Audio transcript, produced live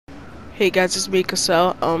Hey guys, it's me,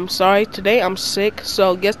 Cassell. Sorry, today I'm sick.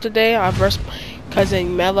 So yesterday I versed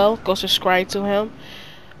cousin Mello. Go subscribe to him.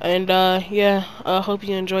 And yeah, I hope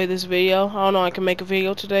you enjoy this video. I don't know, I can make a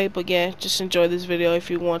video today, but yeah, just enjoy this video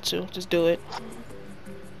if you want to. Just do it.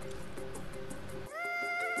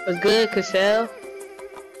 What's good, Cassell?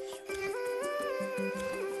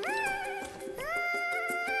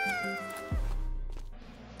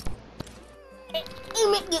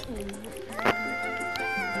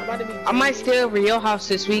 I might stay over your house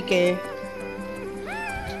this weekend.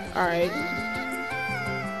 Alright.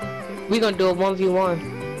 We gonna do a 1v1.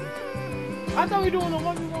 I thought we were doing a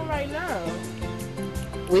 1v1 right now.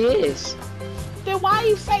 We is. Then why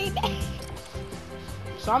you say that?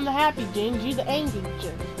 So I'm the happy Gen, you the angry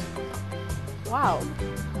Gen. Wow.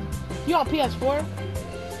 You on PS4?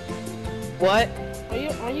 What?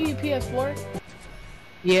 Are you PS4?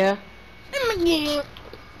 Yeah.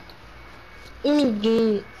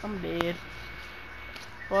 I'm dead.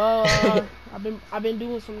 Well, I've been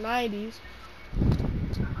doing some 90s.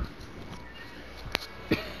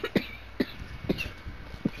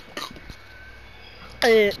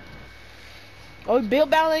 Are we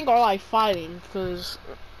build battling or like fighting? Cause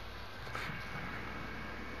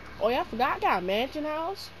oh yeah, I forgot I got a mansion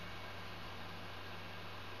house.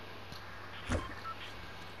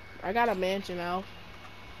 I got a mansion house.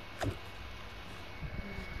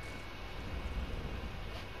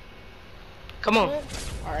 Come on.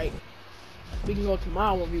 Alright. We can go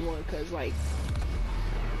tomorrow 1v1 cause like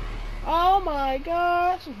oh my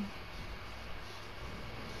gosh.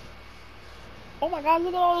 Oh my god,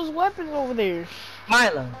 look at all those weapons over there.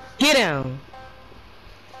 Milo, get down.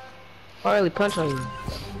 I'll really punch on you.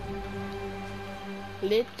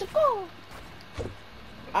 Let's go.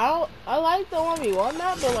 I like the 1v1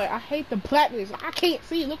 map, but like I hate the blackness. I can't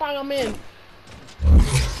see. Look like I'm in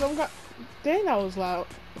some kind. Dang, that was loud.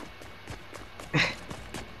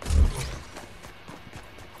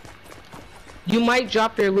 You might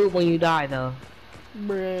drop your loot when you die, though.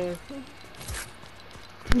 Bruh.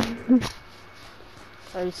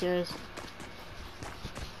 Are you serious?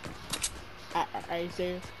 Are you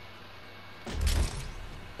serious?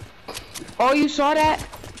 Oh, you saw that?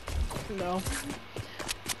 No.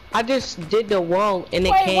 I just did the wall and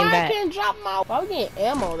it came why back. I can't drop my? Why we getting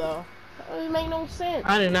ammo though? That doesn't make no sense.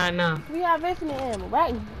 I do not know. We have infinite ammo,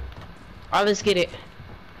 right? Alright, let's get it.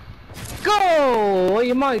 Go! On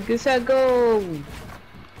your mark, good set, go!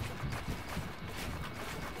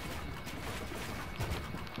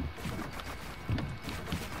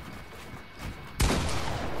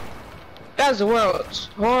 That's the world's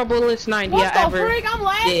horriblest 90 What I the ever freak? I'm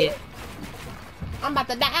lagging. did. I'm about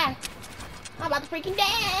to die. I'm about to freaking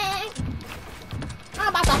die. I'm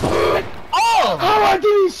about to. Oh! All I do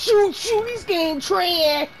is shoot. This game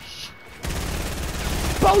trash.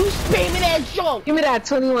 Bro, you spamming that junk. Give me that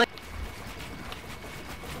 21.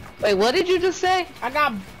 Wait, what did you just say? I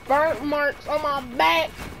got burnt marks on my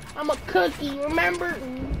back. I'm a cookie, remember?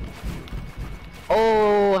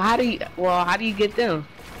 Oh, how do you get them?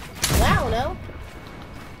 I don't know.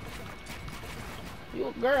 You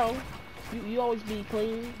a girl. You always be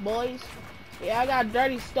clean, boys. Yeah, I got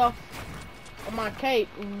dirty stuff on my cape.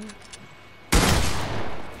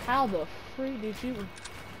 How the freak did you?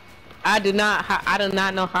 I do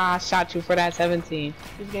not know how I shot you for that 17.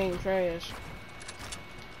 This game trash.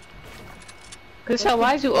 Cause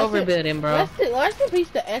why is you overbuilding, bro? Let's piece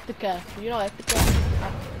the Ethica. You know Ethica?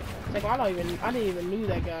 Like I didn't even knew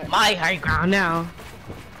that guy. My high ground now.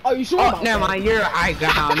 Oh, you sure? Oh, never mind. You're high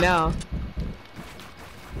ground now.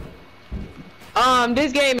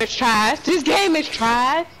 This game is trash. This game is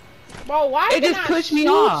trash. Bro, why it just pushed me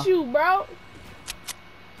off? You, bro.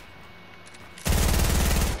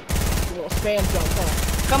 You spam jump,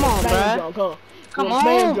 huh? Come on, bro. Huh? Come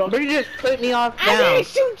on, bro. You just put me off down. I didn't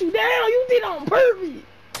shoot you down. You did it on purpose.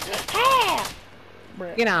 Half.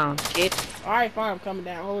 Get down, kid. All right, fine. I'm coming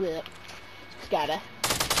down. Hold up. Just gotta.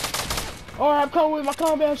 All right, I'm coming with my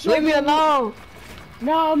combat shot. Leave me alone.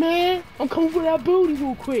 Nah, man. I'm coming for that booty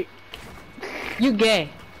real quick. You gay.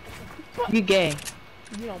 You gay.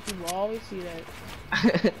 You know, people always see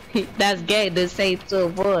that. That's gay to say to a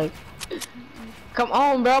boy. Come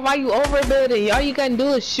on, bro. Why you overbuilding? All you can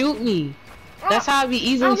do is shoot me. That's how I be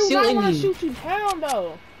easily shooting you. I want to shoot you down,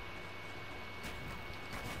 though.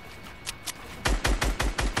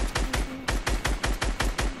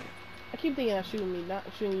 I keep thinking I'm shooting me, not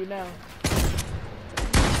shooting you down.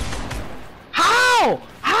 How?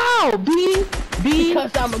 How? B?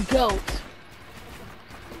 Because I'm a goat.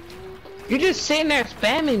 You're just sitting there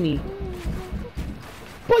spamming me.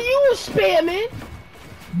 But you was spamming.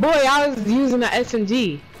 Boy, I was using the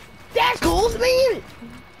SMG. That's cool, spamming.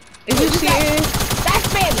 It's just That's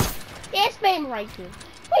spamming. Yeah, it's spamming right there.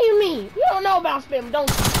 What do you mean? You don't know about spamming, don't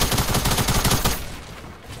you?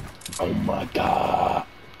 Oh my god.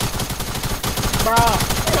 Bruh.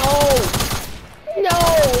 No.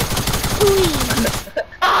 Please.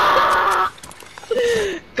 Ah!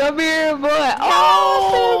 Come here, boy. No.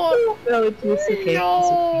 Oh, no, it's okay.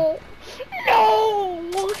 No. No.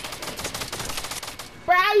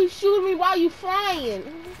 Bruh, how you shooting me while you flying?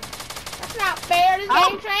 That's not fair. This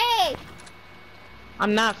game trash.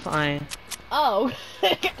 I'm not flying. Oh.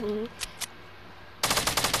 Give me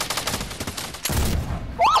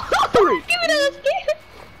that skin.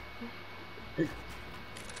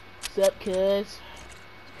 What's up, cuz?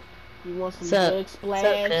 You want some bug splash?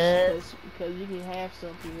 Because you can have some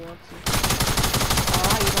if you want to.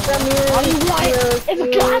 Alright, all you want is a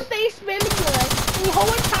goddamn spinning gun in the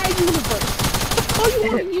whole entire universe. That's all you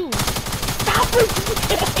want to use. Stop it!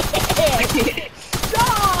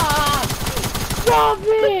 Stop! Stop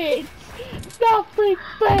it! Stop it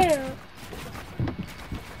fair!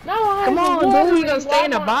 No, come on, dude, you gonna stay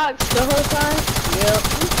in the box the whole time? Yep.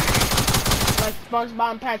 Like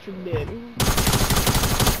SpongeBob and Patrick did.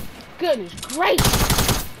 Goodness gracious!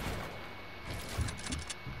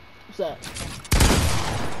 What's up?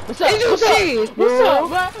 What's up? What's up? What's up,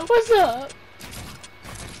 bro? What's up?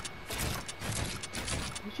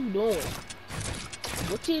 What you doing?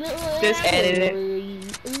 What you doing? Just edit it.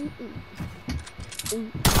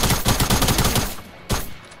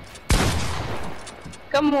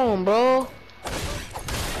 Come on, bro.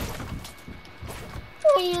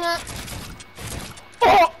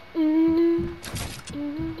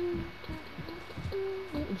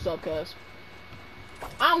 What's up, cuz?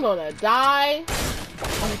 I'm gonna die.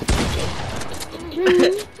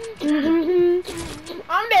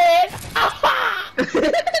 I'm dead.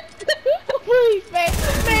 Please,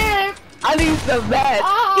 man. I need some meds,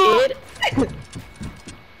 kid.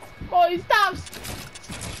 Boy, stop.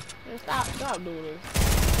 Man, stop doing this.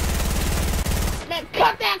 Man,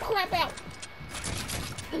 cut that crap out.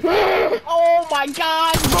 Oh my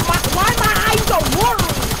god. Why my eyes so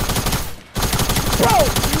watering? Bro.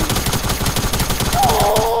 Oh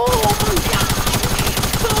my god.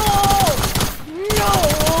 Oh. No.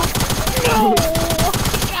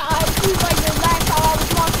 God, it seems like the last time I was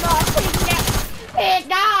walking off taking that. Hey,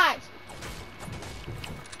 guys.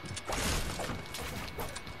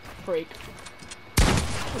 Freak.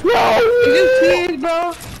 No, you serious, bro?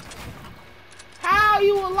 How are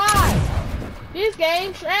you alive? This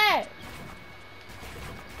game trash.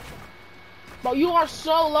 Bro, you are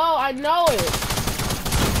so low. I know it.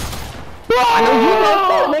 Bro,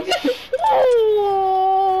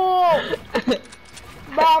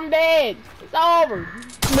 I'm dead. It's over.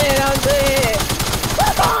 Man, I'm dead.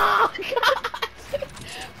 Oh, God.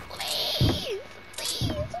 Please,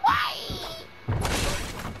 why?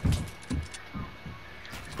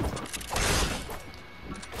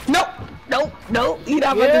 Nope. You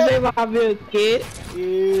not about to say my bill, kid.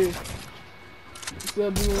 Yeah. What's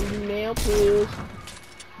up, you gonna do now, cuz?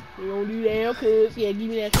 You gonna do now, cuz? Yeah, give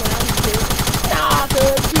me that shroud, cuz. Nah,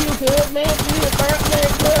 cuz, chill, cuz, man, chill, burn, man,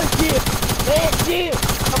 cuz, chill. Man, chill.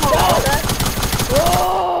 Come on, man.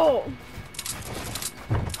 Whoa!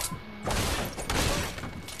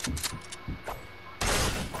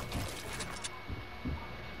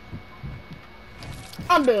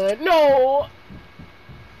 I'm done. No!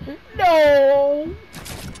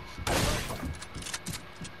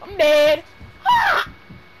 I'm dead. Ah!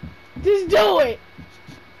 Just do it.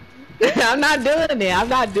 I'm not doing it.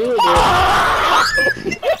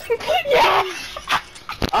 Yeah.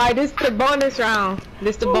 Alright, this is the bonus round.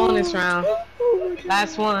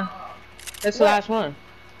 Last one. That's the last one.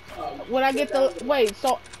 When I get the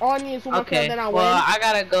so Anya is one kill, then I win. Well, I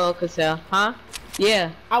gotta go, Cassell. Huh? Yeah.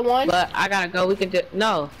 I won. But I gotta go. We can do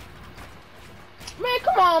no. Man,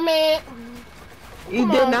 come on, man. You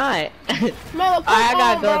did not. Mello, I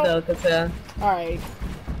gotta go though, Cassell. Alright.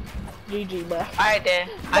 GG, bro. Alright then.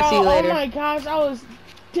 I'll see you later. Oh my gosh,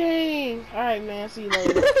 dang. Alright, man, see you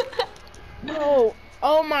later. No.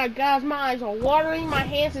 Oh my gosh, my eyes are watering, my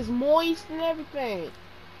hands is moist and everything.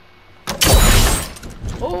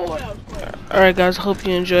 Oh, that was great. Alright guys, hope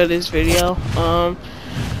you enjoyed this video.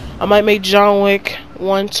 I might make John Wick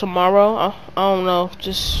 1 tomorrow. I don't know. I'm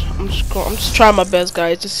just trying my best,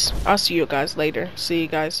 guys. I'll see you guys later. See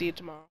you tomorrow.